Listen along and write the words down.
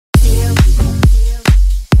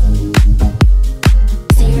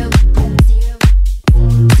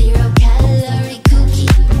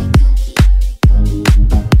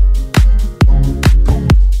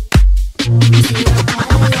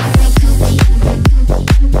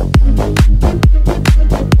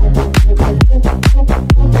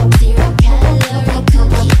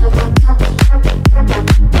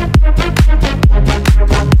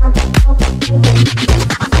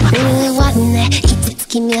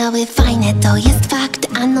miały fajne, to jest fakt.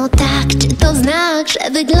 Ano tak, czy to znak,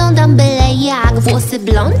 że wyglądam byle jak? Włosy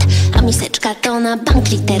blond, a miseczka to na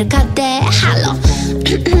bank literka D. Halo,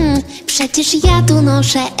 przecież ja tu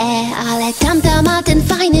noszę E, ale tamta ma ten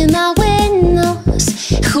fajny mały nos.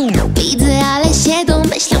 Widzę, ale się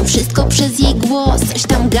domyślam, wszystko przez jej głos. Coś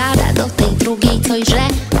tam gada do tej drugiej, coś, że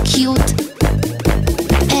cute.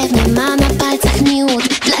 Pewnie ma na palcach miód.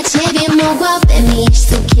 Dla ciebie mogłabym jeść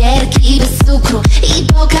cukierki bez cukru i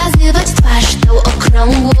pokazywać twarz tą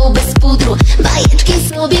okrągłą bez pudru. Bajeczki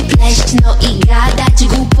sobie pleść, no i gadać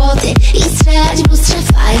głupoty i strzelać w lustrze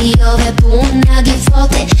fajowe półnagie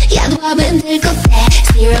foty. Jadłabym tylko te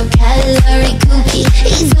zero calorie cookie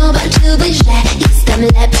i zobaczyłbyś, że jestem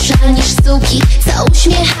lepsza niż suki, co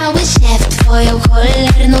uśmiechały się w twoją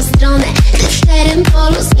cholerną stronę, gdy w szczerym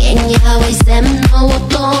polu zmieniałeś ze mną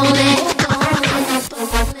oponę.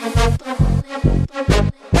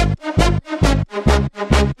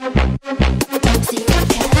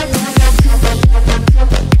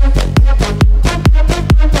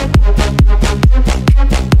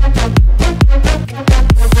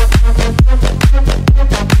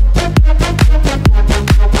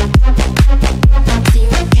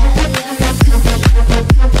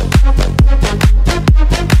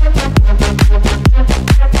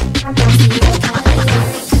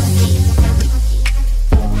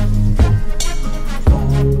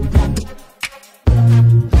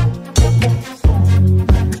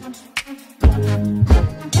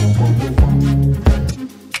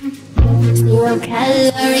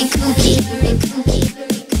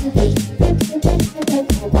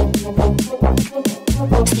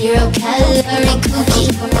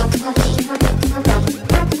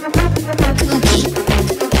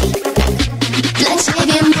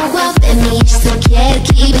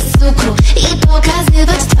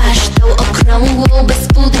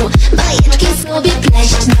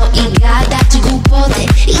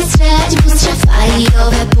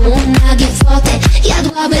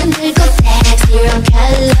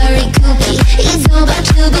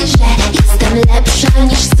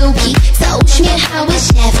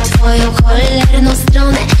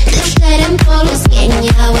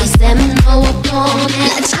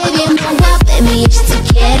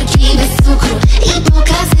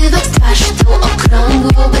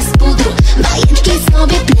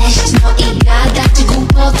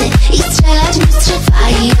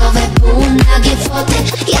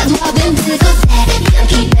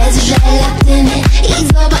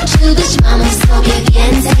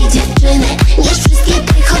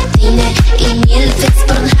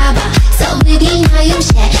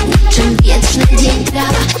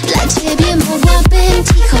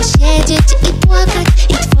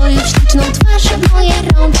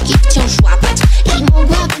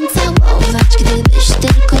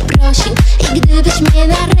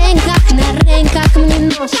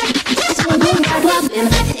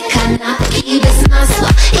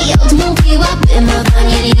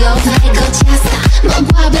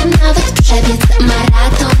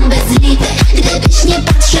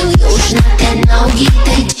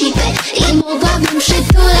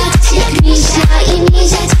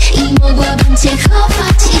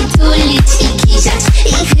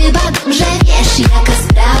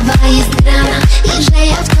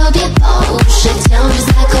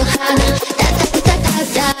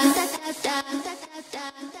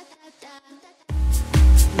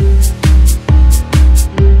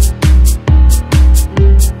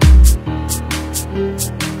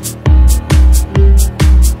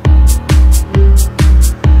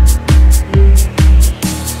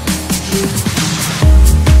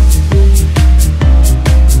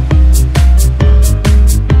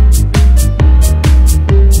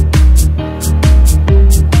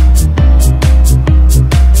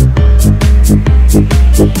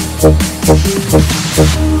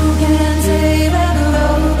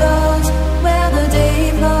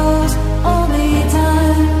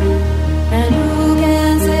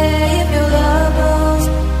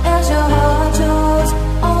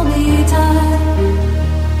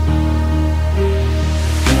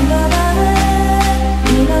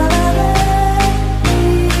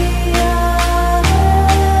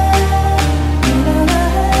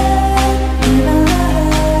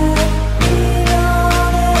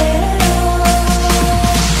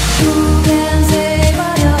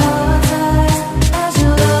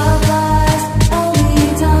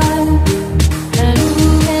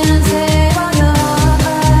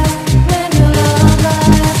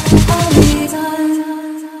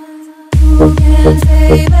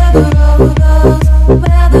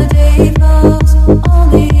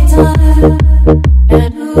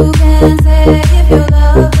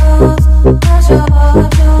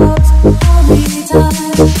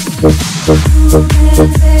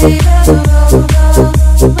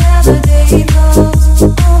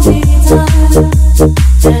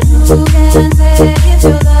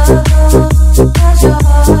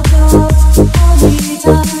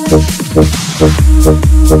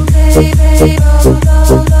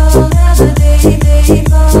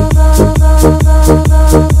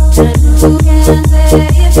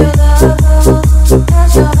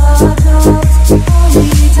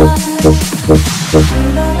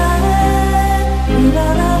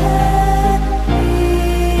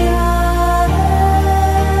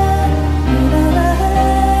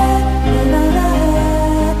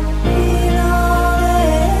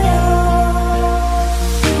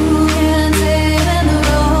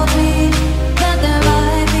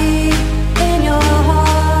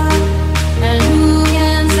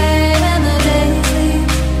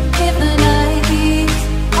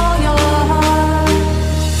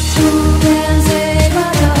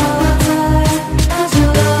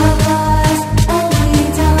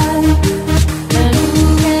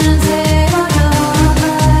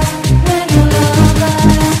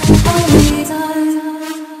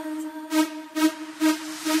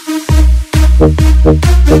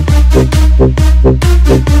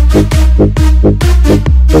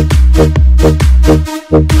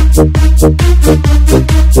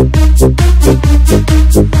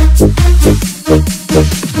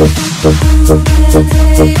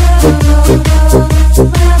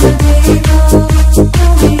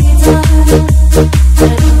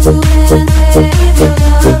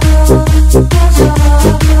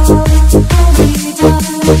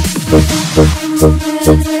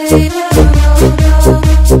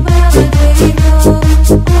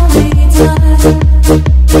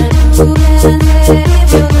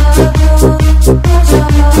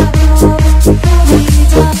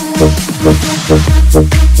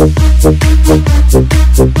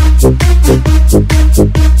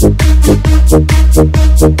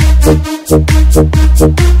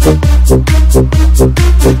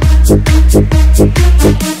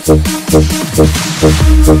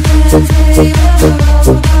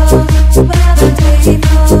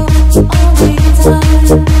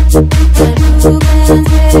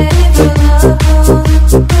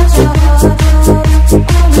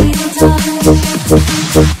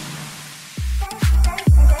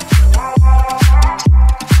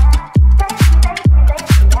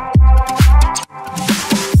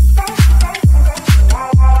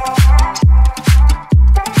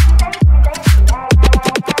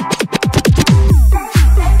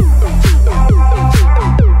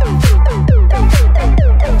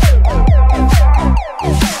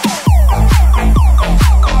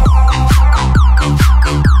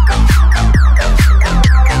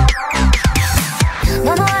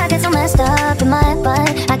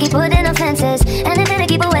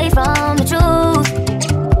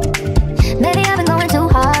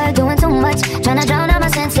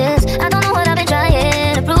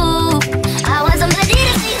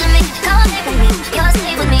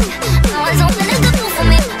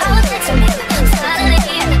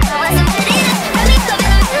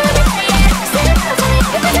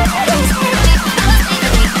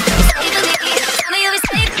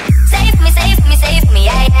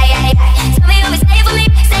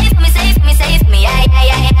 Save me, save me, save me, yeah,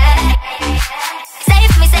 yeah, yeah.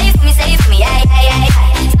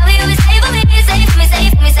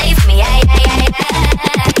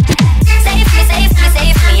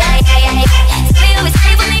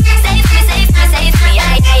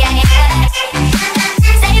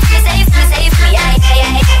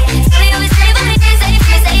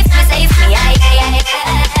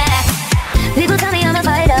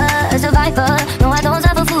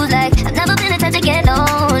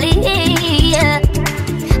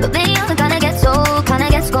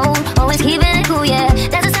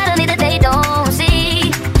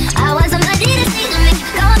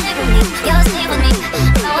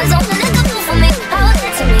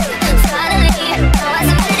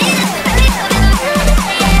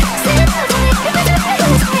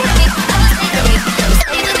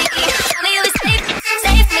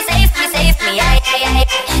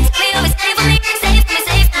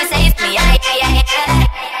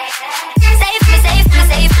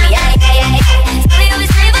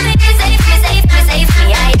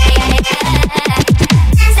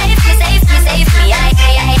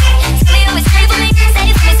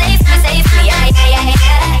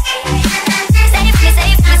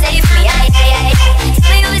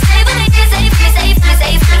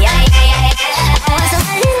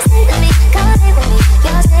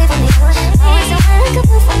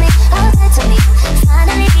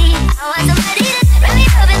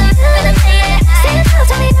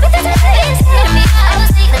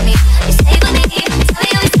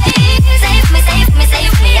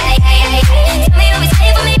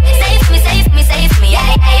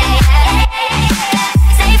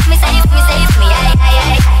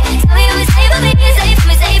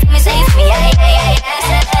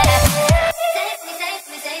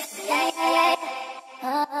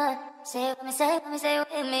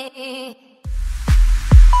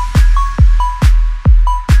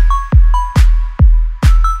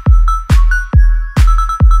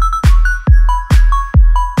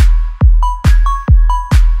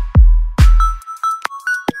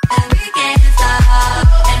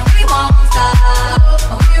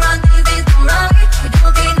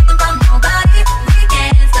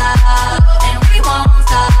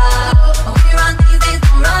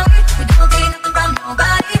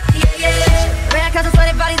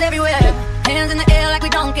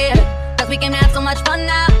 on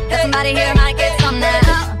now. Got somebody here might get some now.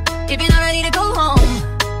 If you're not ready to go home,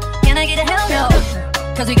 can I get a hell no?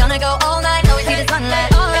 Cause we gonna go all night till we see the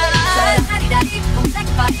sunlight. Alright, daddy, come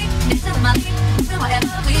sacrifice. This is my life, do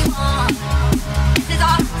whatever we want. This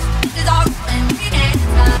is our and we can't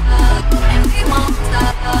stop, and we won't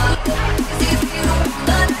stop. This is for you,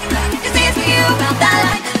 the night. This is for you, about that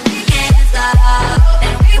life. And we can't stop,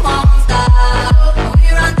 and we won't stop. We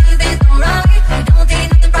run through this, no right. We don't take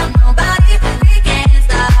nothing from nobody. We can't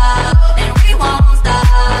stop, and we won't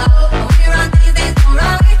stop. We run through this, no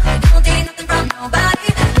right. We don't take nothing from nobody.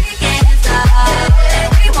 We can't stop, and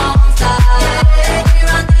we won't stop. We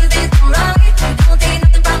run through this, no right. We don't take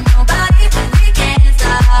nothing from nobody. We can't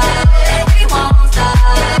stop, and we won't stop.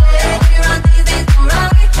 We run through this, no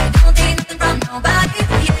right. We don't take nothing from nobody.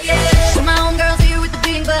 Yeah, yeah. So my homegirls here with the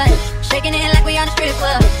big butt, shaking it like we on a strip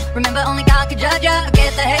club. Remember, only God could judge ya.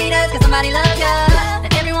 Forget the haters, cause somebody loves ya.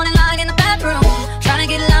 And everyone in line in the bathroom, trying to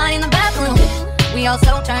get a line in the bathroom. We all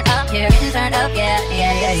so turned up here, getting turned up, yeah,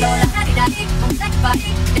 yeah, yeah, yeah. So daddy, don't sacrifice.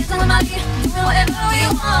 It's all about you, do whatever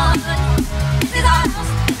you want. This is our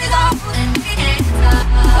house, this is our world, and we can't stop.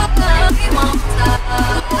 We won't stop.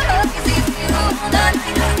 You see it's for you, the night.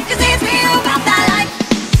 You see it's for you, about that life.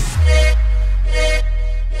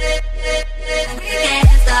 We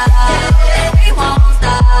can't stop, and we won't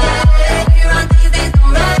stop. We run through this, no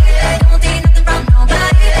right. Don't take nothing from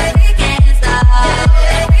nobody. We can't stop,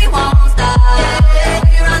 and we won't stop.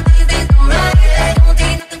 We run through this, no right. Don't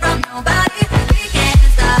take nothing from nobody. We can't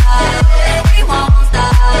stop, and we won't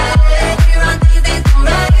stop. We run through this,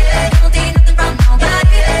 no right. Don't take nothing from nobody.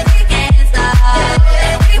 We can't stop, and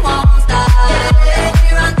we won't stop.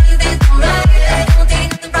 We run through this, no right. Don't take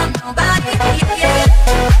nothing from nobody. Yeah, yeah.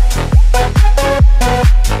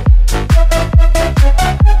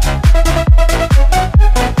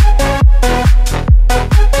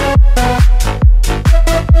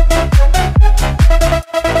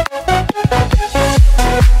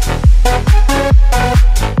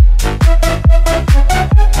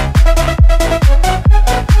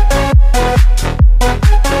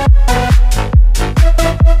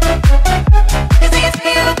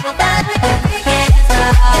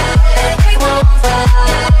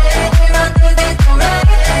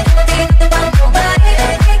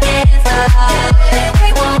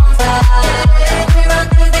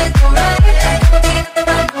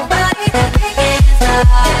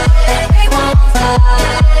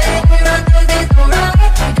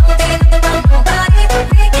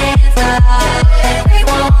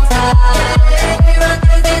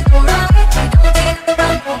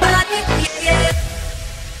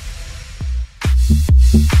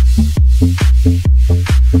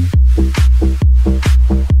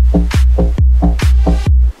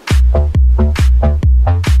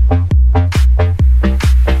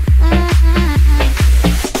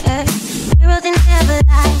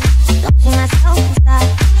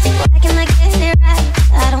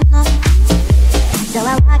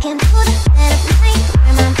 I can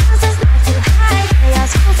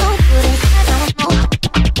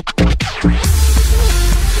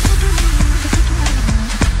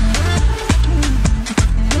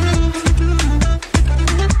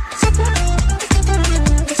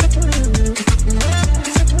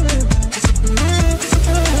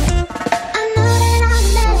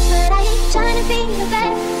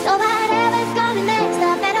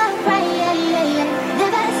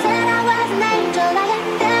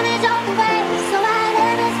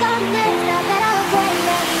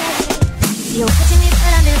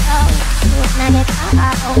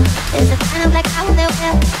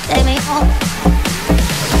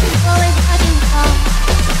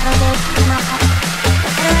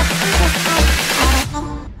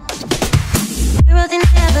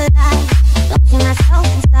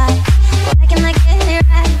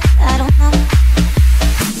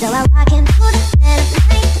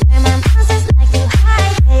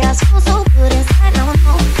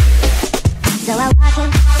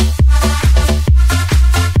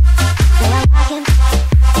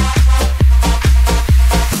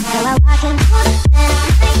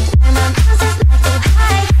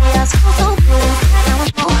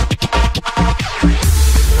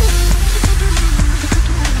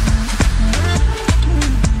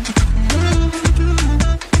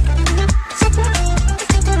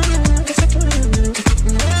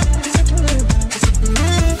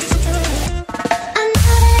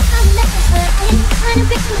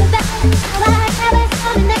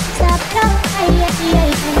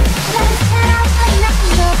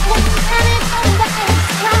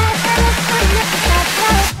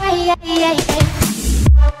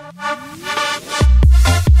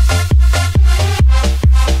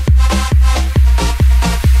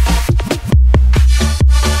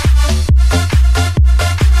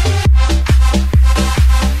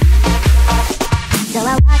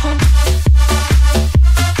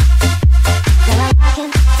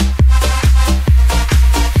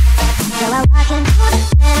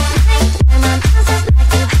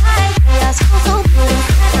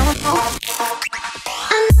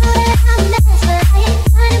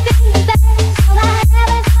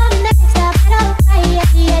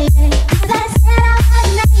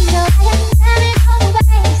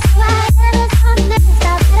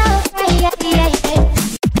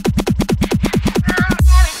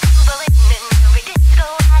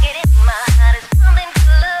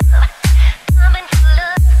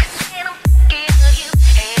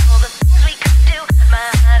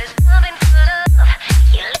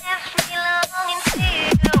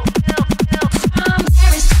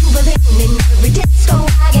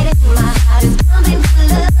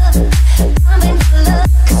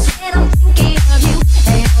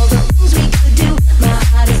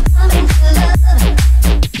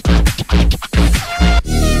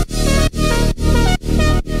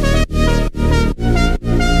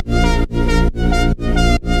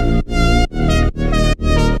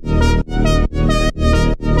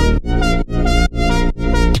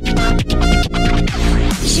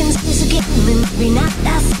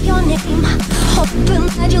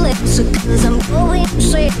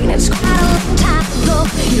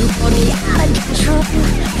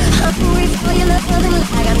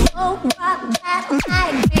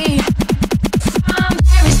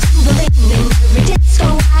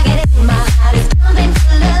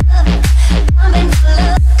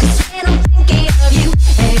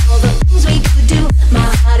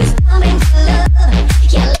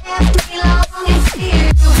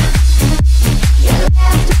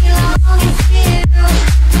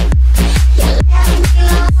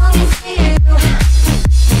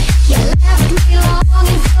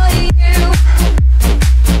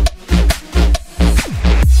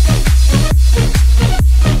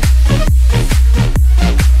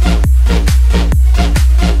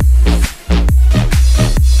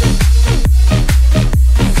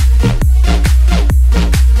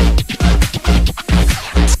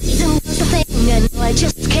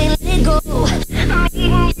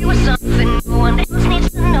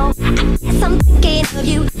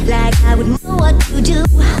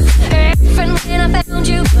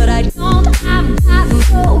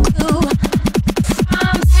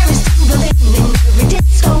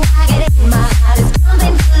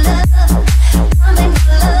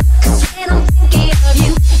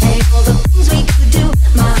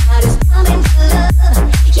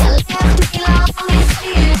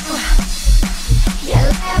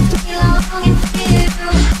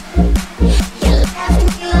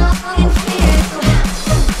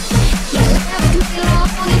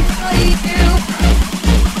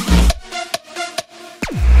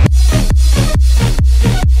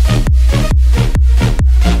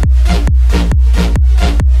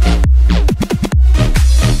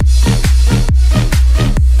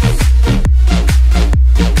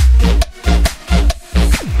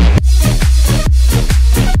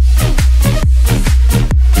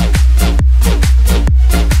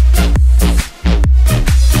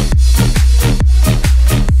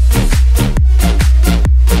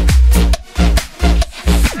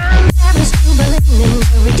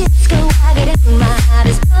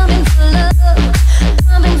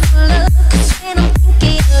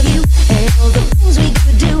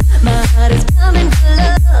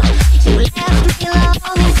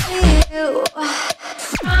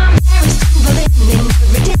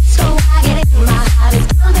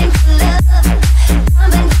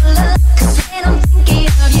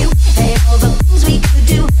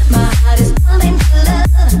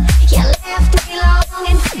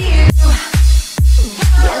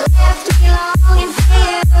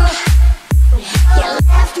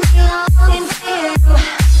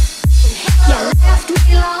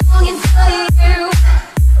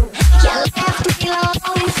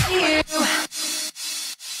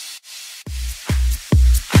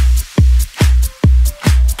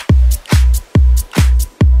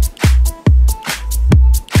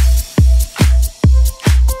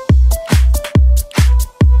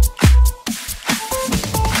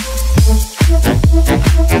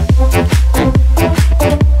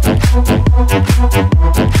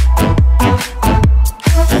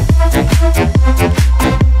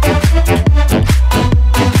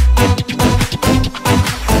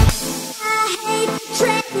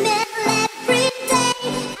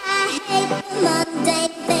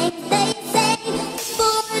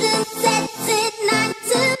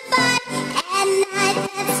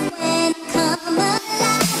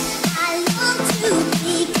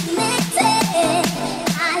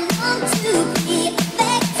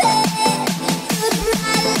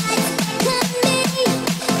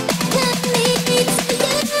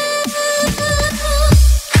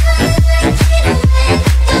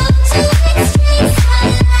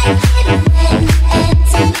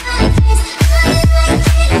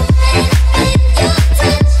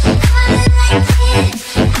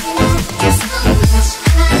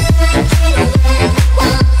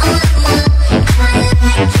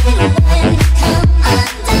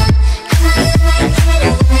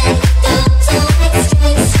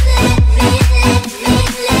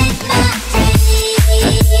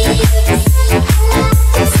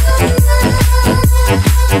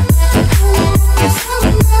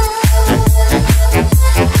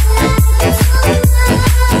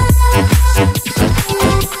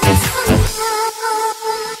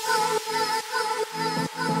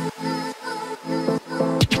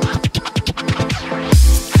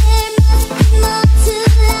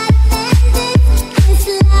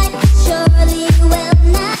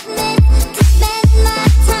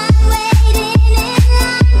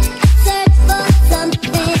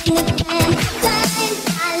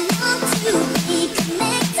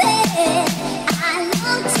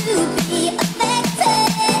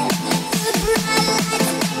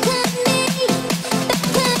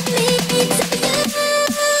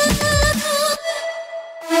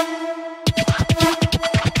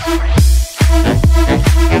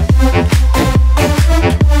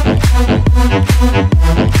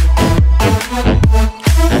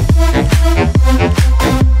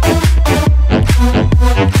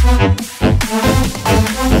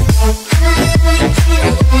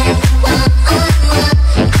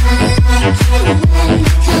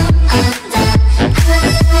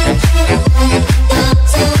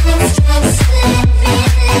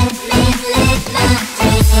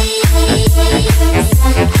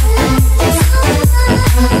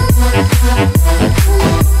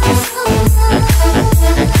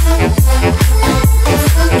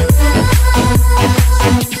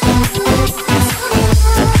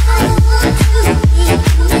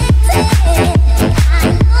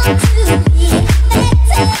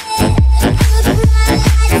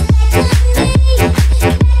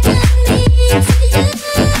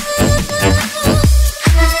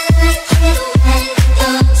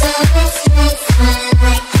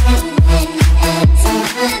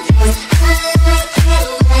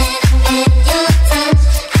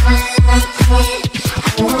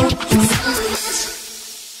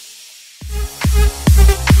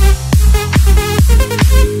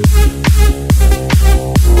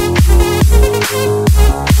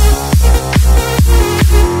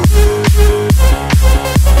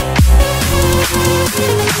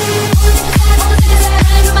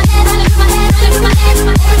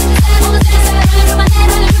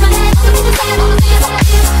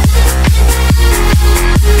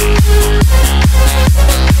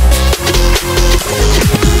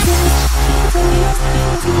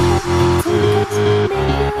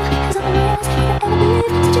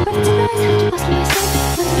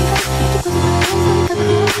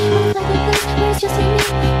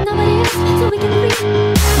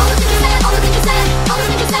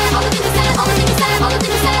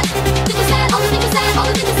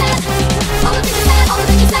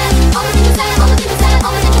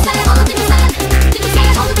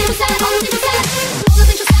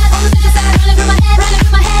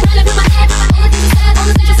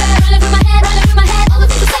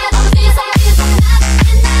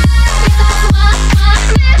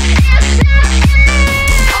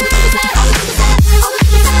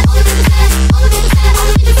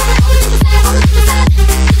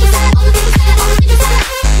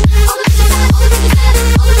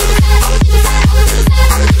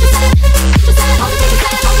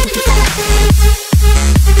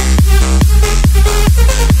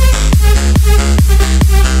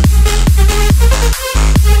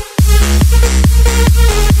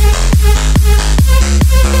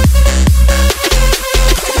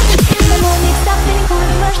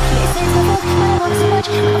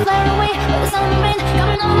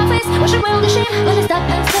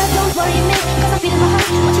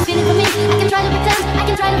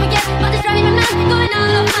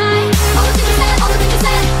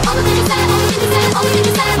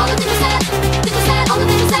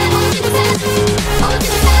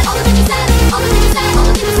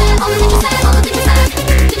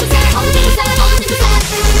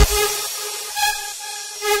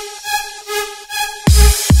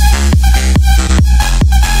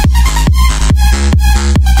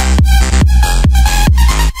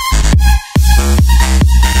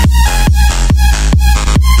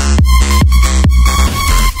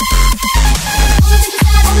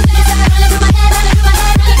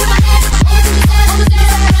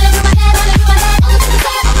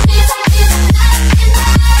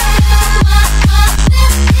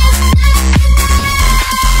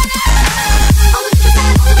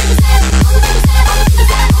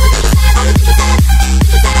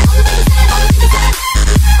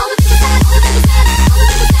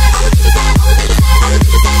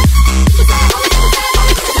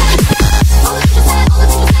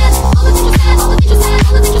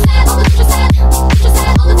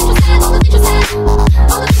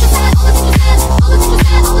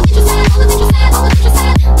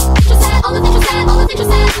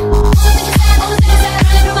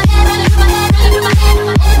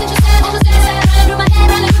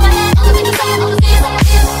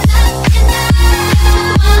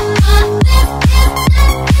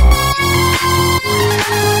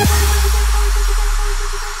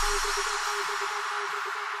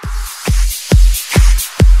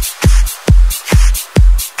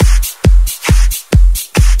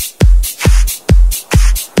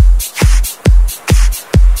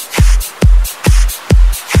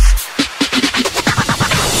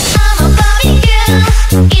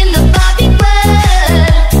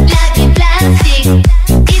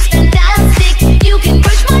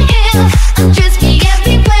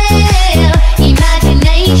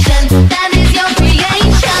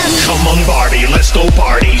let's go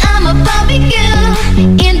party. I'm a Barbie girl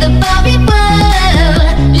in the Barbie world.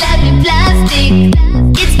 Life in plastic,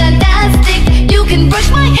 it's fantastic. You can brush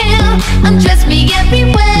my hair, undress me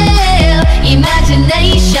everywhere.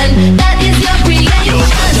 Imagination, that is your creation. You're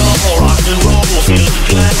rock and roll, feel the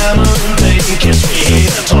glamour, baby, kiss me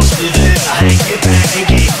here, toss me there, hanky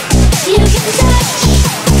panky. You can touch,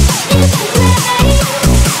 you can play.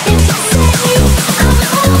 If you say I'm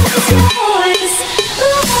always yours.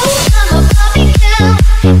 Ooh, I'm a Barbie girl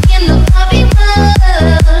in the Barbie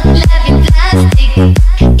world. Life in plastic,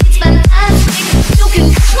 it's fantastic. You can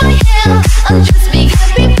touch my hair, undress me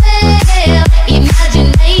everywhere.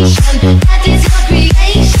 Imagination, that is your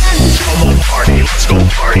creation. Come on party, let's go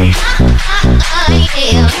party.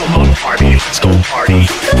 Yeah. Come on party, let's go party.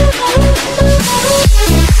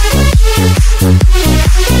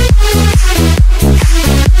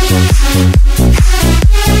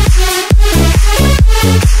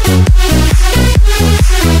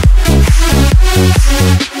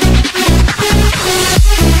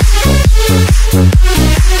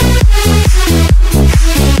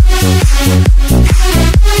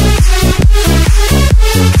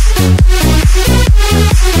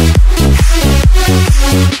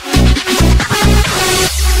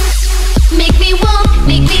 Make me walk,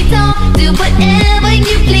 make me talk, do whatever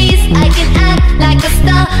you please. I can act like a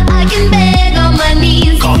star, I can beg on my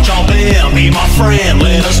knees. Come jump in, be my friend,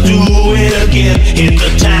 let us do it again. Hit the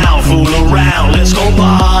town, fool around, let's go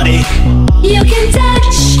party. You can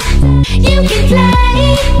touch, you can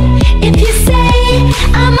play. If you say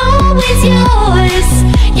I'm always yours.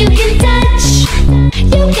 You can touch,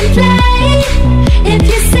 you can play. If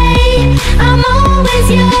you say I'm always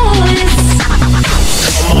yours.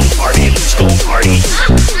 Come on party, let's go party.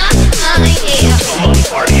 Yeah. Come on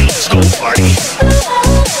party, let's go party.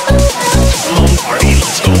 Come on party,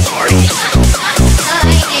 let's go party.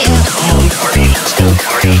 Come on party, let's go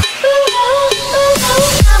party.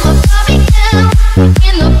 I'm a Barbie girl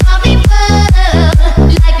in the Barbie world.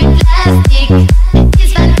 Life in plastic,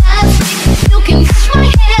 it's fantastic. You can touch my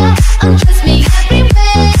hair, undress me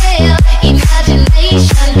everywhere. Imagine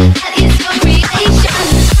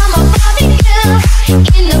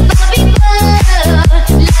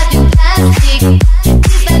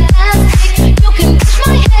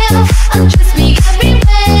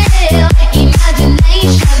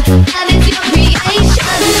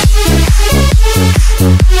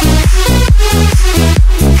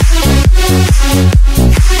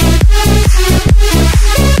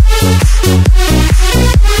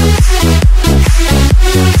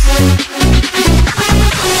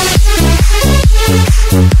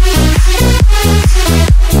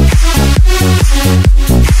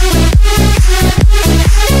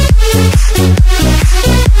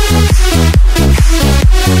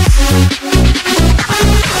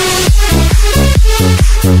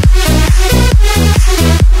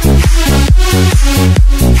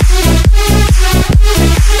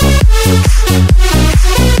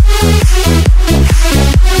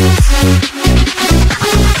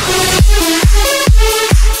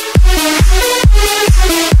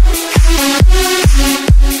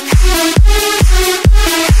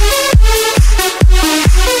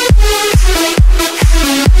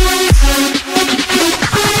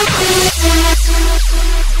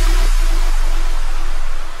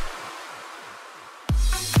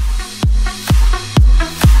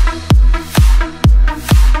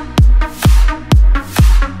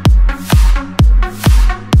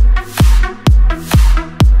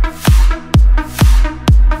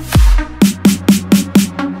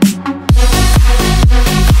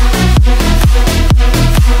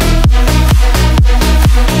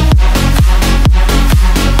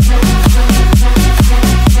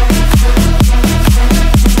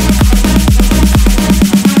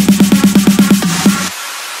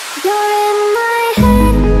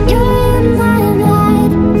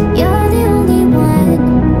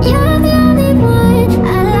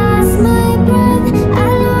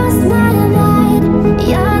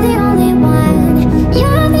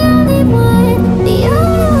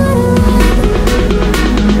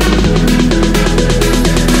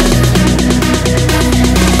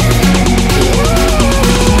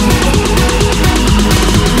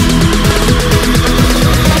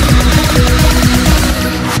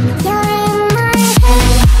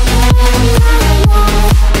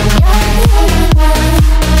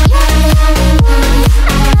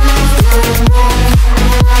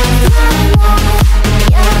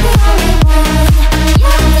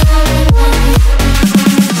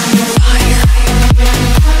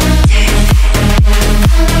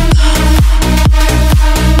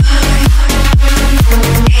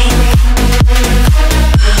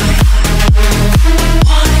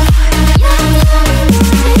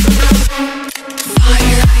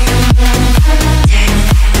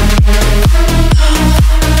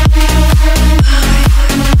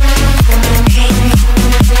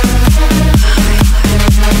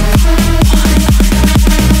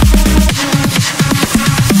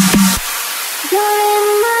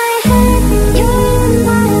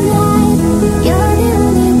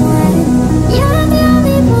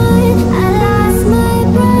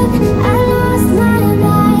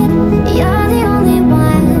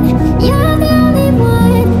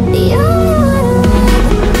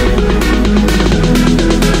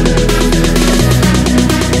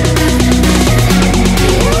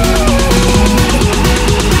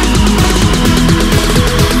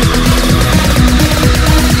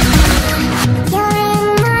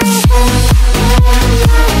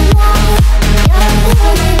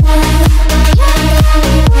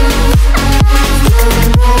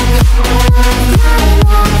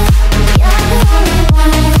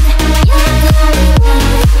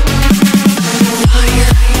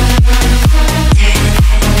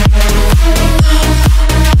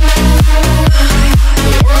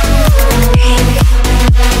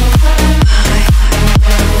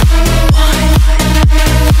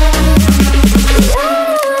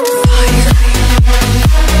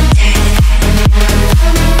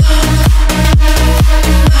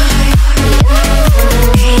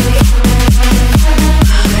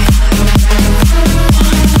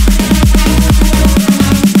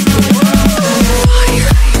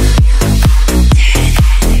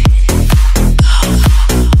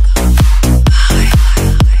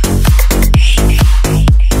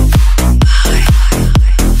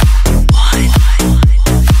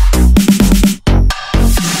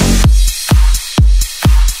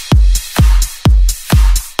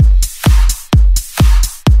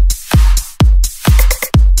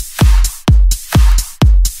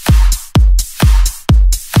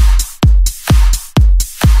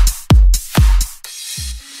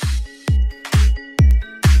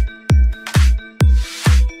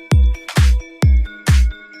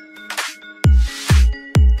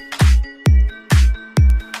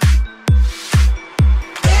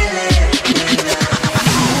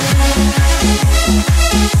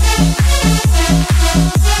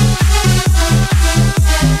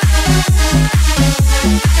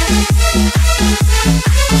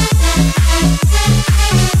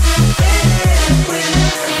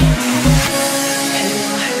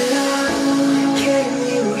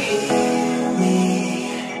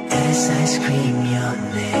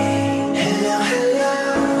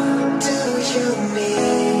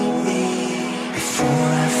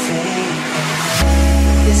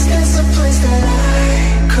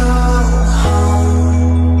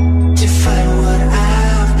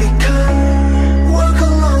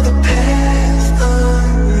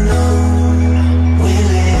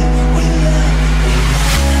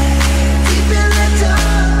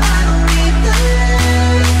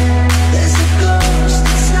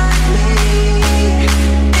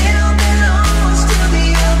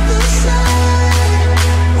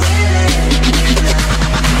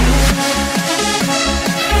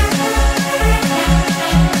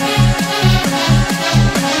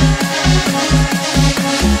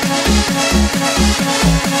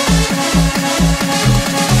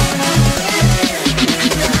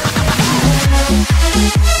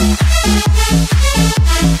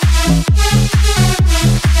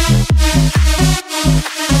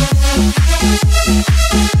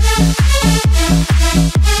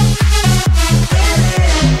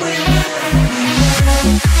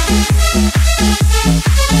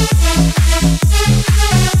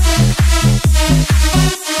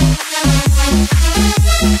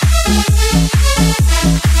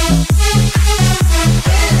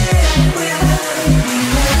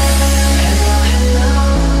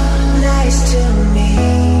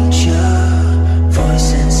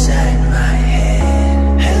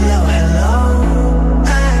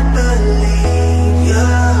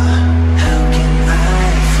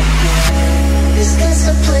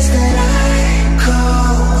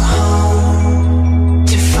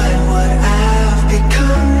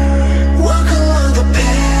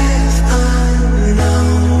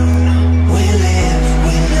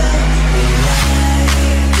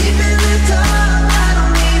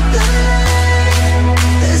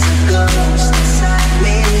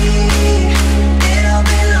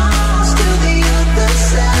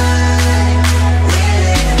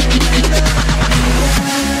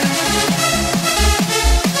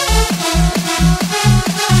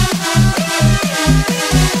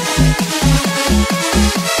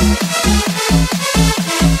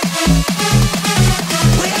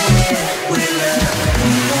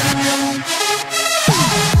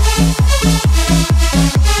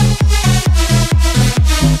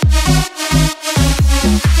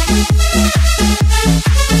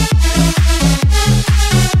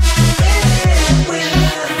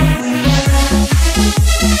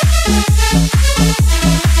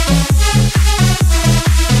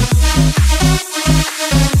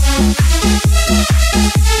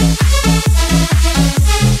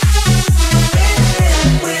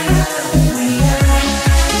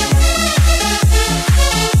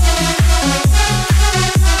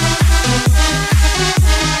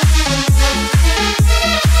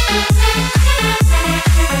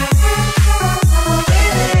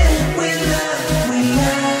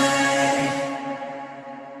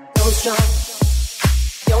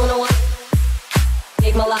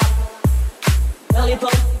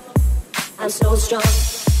so strong.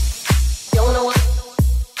 Don't know what,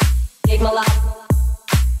 take my life.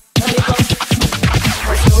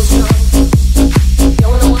 I'm so strong.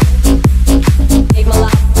 Don't know what, take my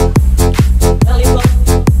life.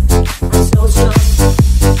 I'm so strong.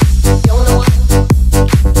 Don't know what,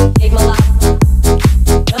 take my life.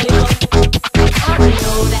 I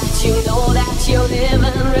know that you live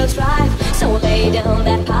in real strife. So lay down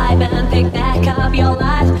that pipe and pick back up your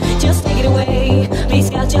life. Just take it away, please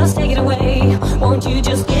God, just take it away. Won't you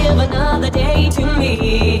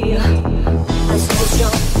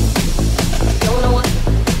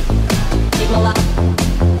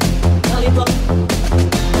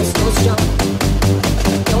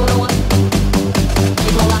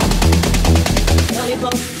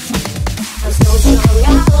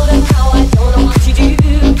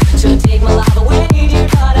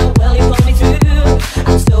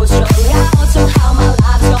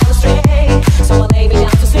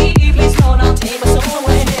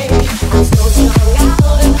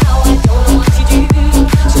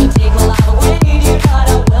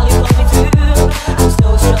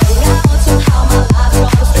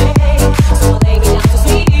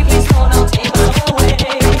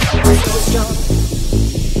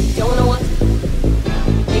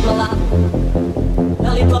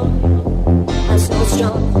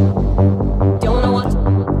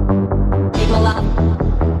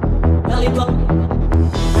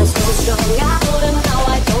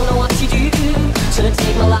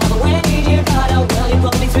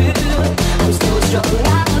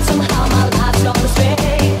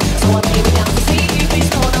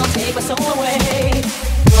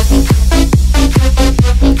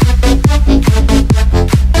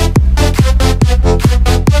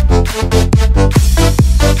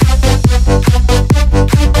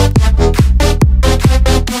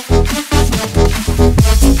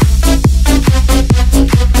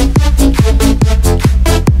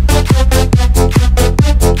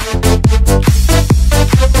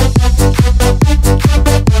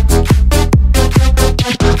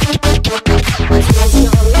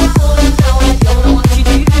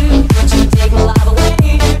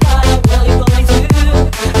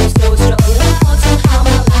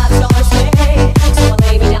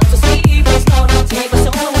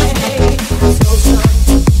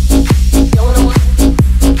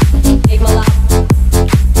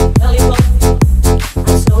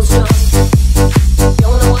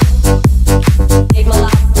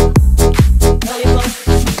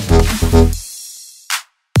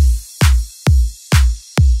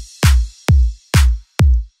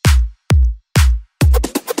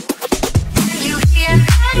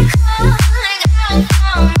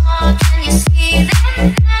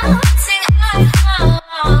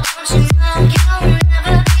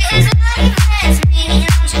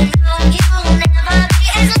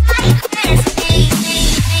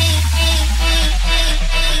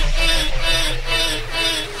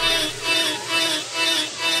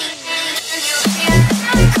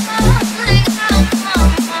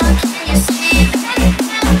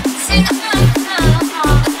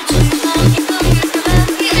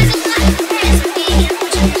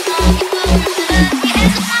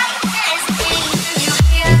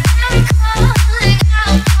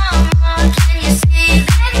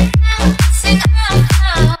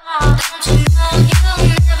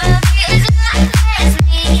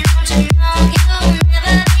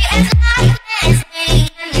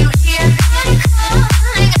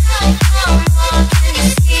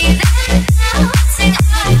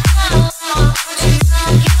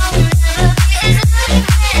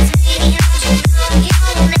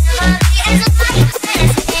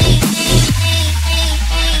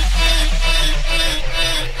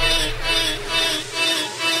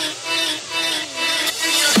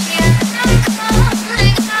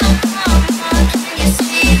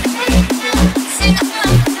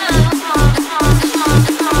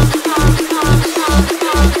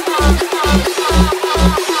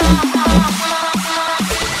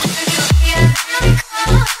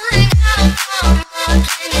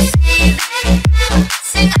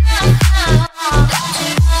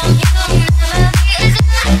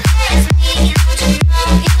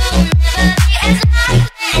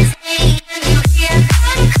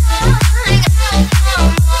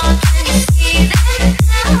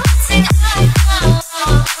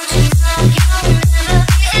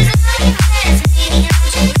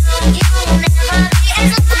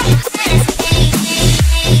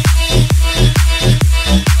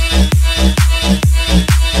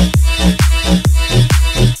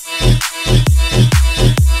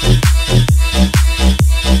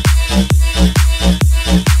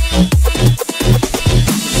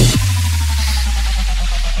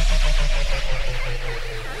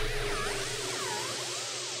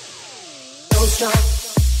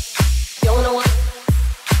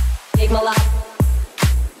take my life.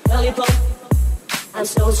 Lollipop, I'm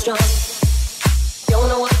so strong. Don't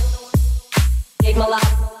know what, take my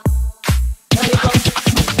life. Lollipop,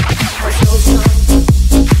 I'm so strong.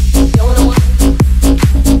 Don't know what,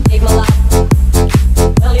 take my life.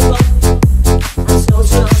 Lollipop, I'm so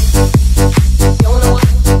strong. Don't know what,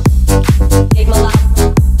 take my life.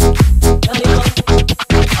 Lollipop,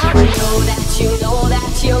 I know that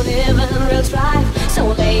you live in real strife. So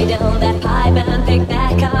lay down that pipe and pick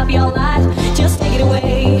back up your life. Just take it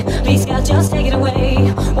away, please God, just take it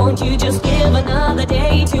away. Won't you just give another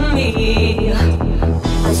day to me?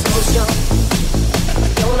 I'm so strong,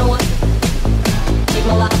 don't know what, take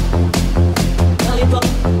my life. Lollipop,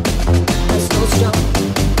 I'm so strong,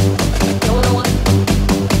 don't know what,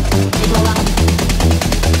 take my life.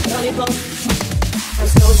 Lollipop, I'm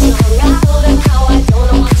so strong, I know that now I don't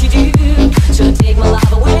know what you do. Should take my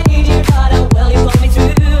life away, dear God, how well you put me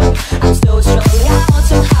through. I'm so strong, I know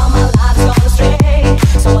somehow my life's gone astray.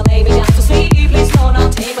 So I lay me down to sleep, please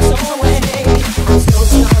don't take my soul away. I'm so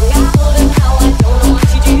strong, I know that now I don't know what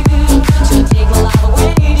you do. Should take my life away,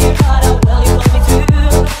 dear God, how well you put me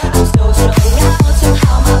through. I'm so strong, I know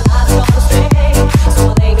somehow my life's gone astray. So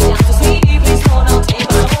I lay me down to sleep, please don't take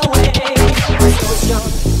my soul away. I'm so strong,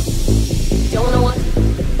 don't know what,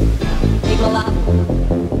 take my life.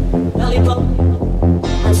 Lollipop,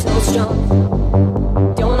 I'm so strong,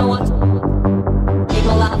 don't know what, take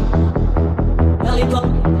my life. Lollipop,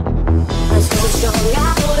 I'm so strong, I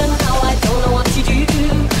know that now I don't know what to do.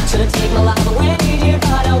 Should've taken my life away, dear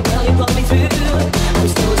God, how well you put me through. I'm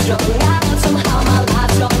so strong, I know somehow my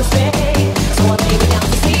life's gone astray. So I lay me down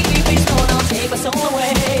to sleep, please don't take my soul away.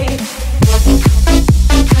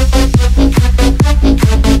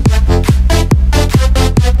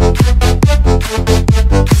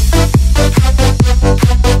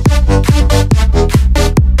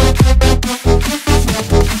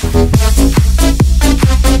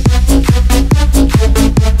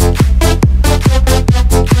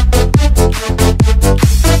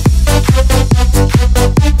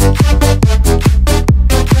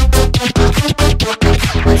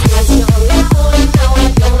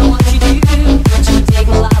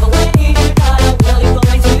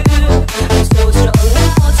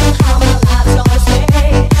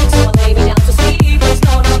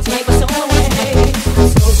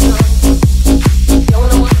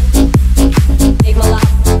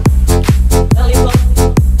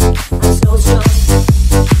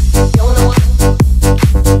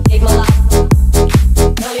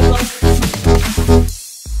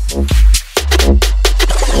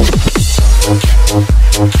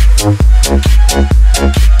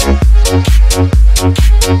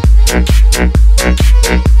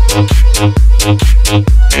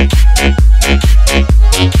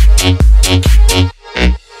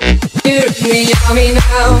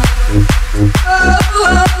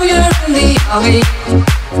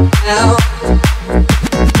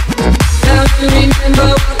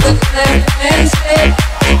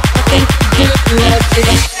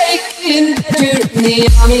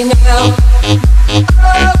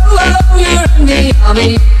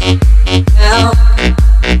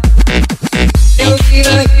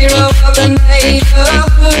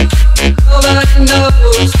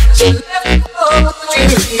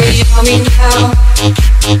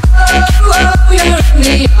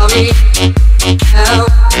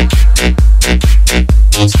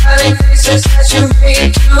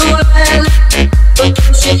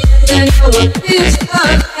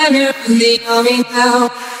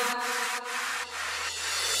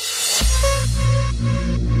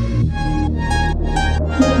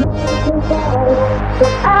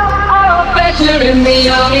 You're in the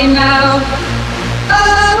army now.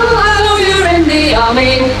 Oh, you're in the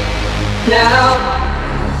army now.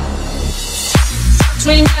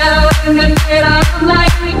 Between now and the dead of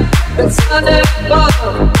night, it's thunderbolt.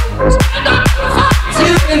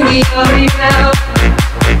 You're in the army now.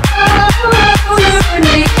 Oh, you're in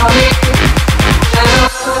the army now.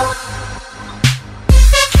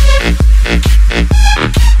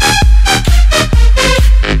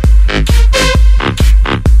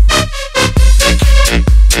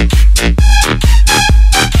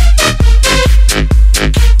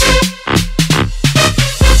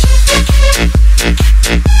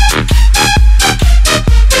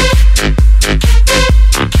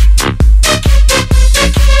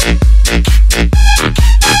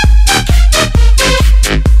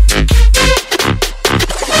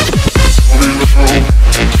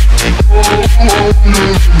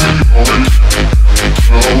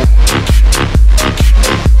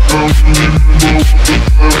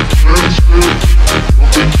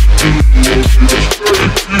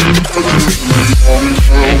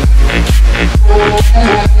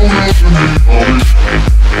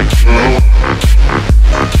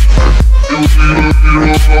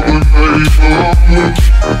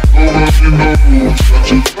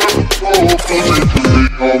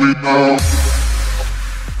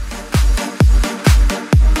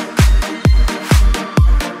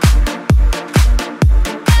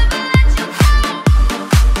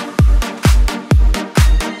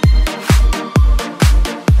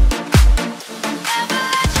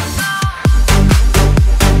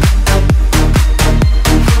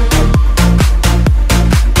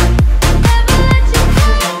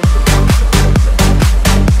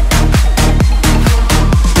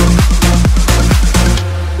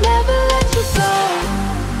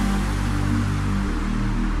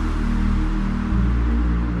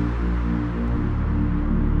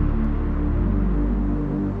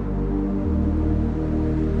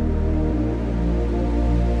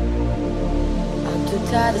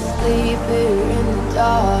 Tired of sleeping in the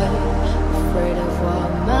dark, afraid of what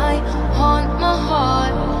might haunt my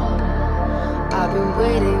heart. I've been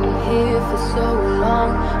waiting here for so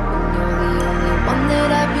long, when you're the only one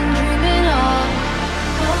that I've been dreaming of.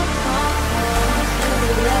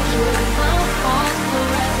 Electric, my heart's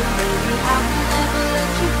forever, baby, I will never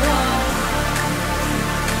let you go.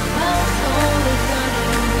 My soul is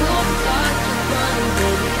burning, your touch is burning,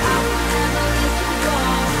 baby, I will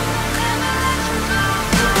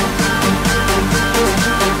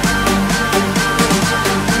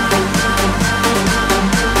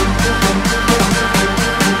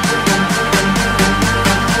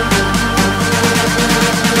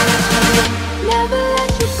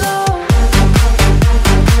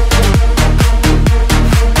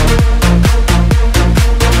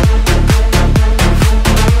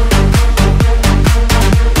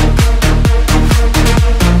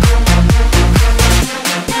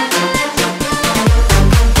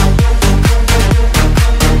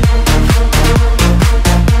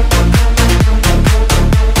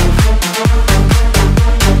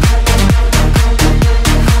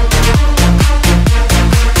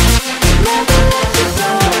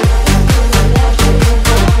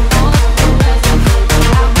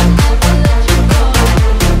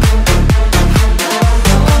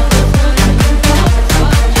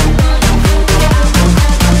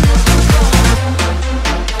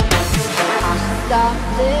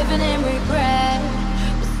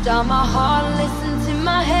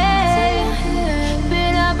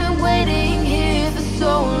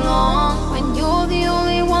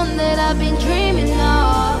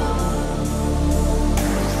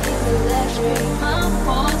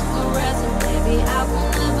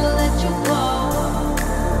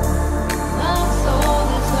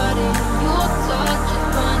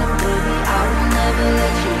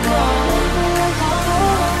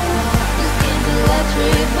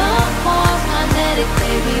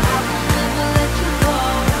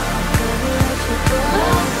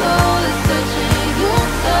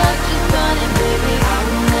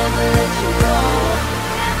never let you go.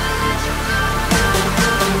 Never let you go.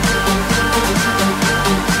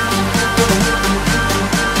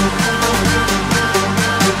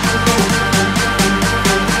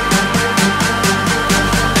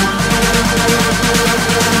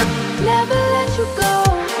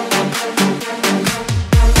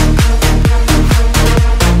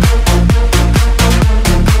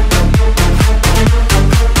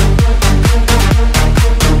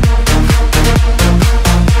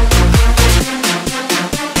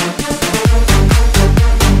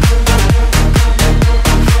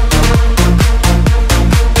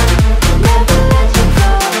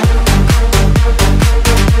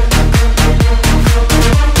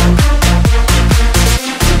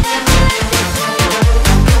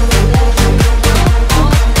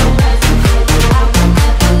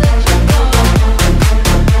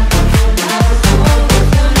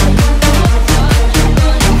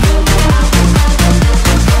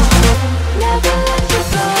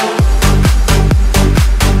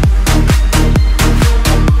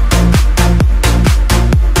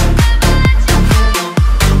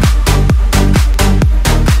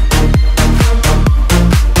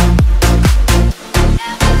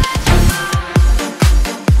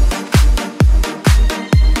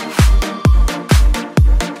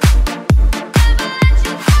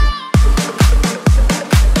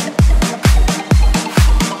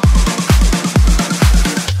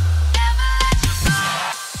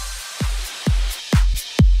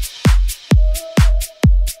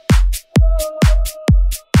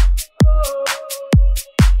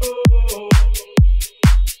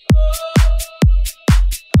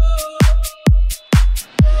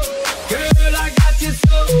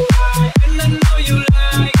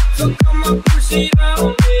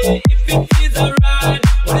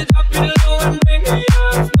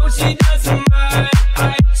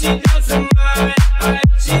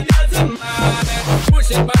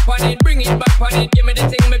 on it, bring it back on it. Give me the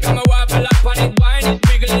thing, make me waffle up on it. Wine it,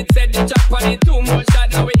 wiggle it, set the chop on it. Two more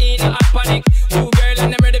shots, now we in a hot panic. Two girl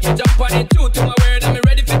and I'm ready for jump on it. True to my word, I'm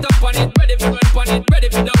ready for dump on it. Ready for run on it, ready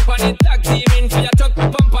for dump on it. Tag team in for your tuck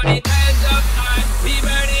pump on it. Hands up high, we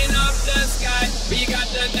burning up the sky. We got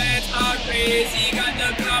the dance all crazy, got the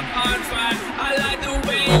club on fire. I like the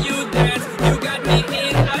way you dance, you got me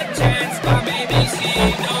in a trance. My baby, she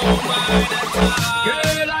don't mind at all.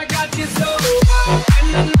 Girl, I got you so high,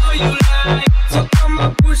 and I know you like. So come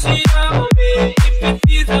and push it on me, if it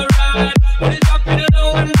feels alright. Put it up in the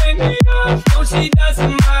low and bring me up. No, she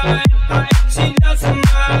doesn't mind, she doesn't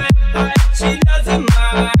mind, she doesn't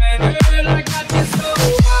mind. Girl, I got you so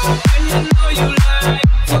high, and I know you like.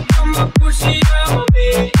 So come and push it on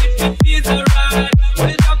me, if it feels alright. Put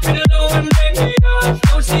it up in the low and bring me up.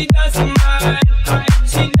 No, she doesn't mind,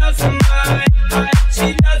 she doesn't mind, she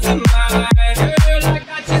doesn't mind. Girl, I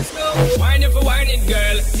got you so. Wine it for wine it,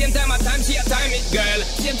 girl. Same time I time, she a time it, girl.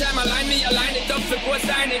 Same time I line me, I line it up for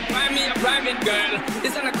co-sign it. Prime me, I prime it, girl.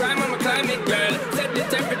 It's not a crime, I'm a climate, girl. Set the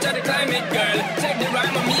temperature, the climate, girl. Check the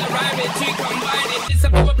rhyme on me, I rhyme it. She combine it, it's a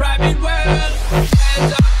proper private world.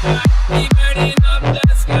 Hands up high, we burning up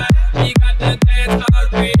the sky. We got the dance all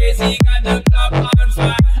crazy, got the club on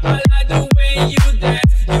fire. I like the way you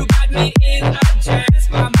dance, you got me in a trance.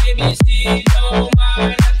 My baby, she don't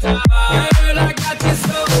mind at all. Girl, I got you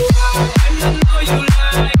so high, and I know you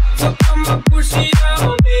like. So come and push it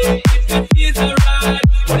on me, if it feels alright.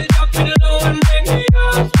 Put it up in the low and bring me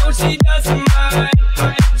up. No, she doesn't mind,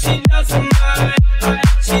 she doesn't mind,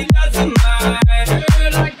 she doesn't mind.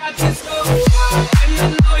 Girl, I got you so high, and I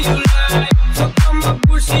know you like. So come and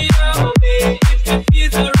push it on me, if it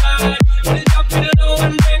feels alright. Put it up in the low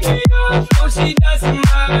and bring me up. No, she doesn't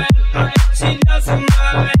mind, she doesn't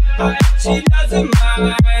mind, she doesn't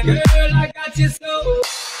mind. Girl,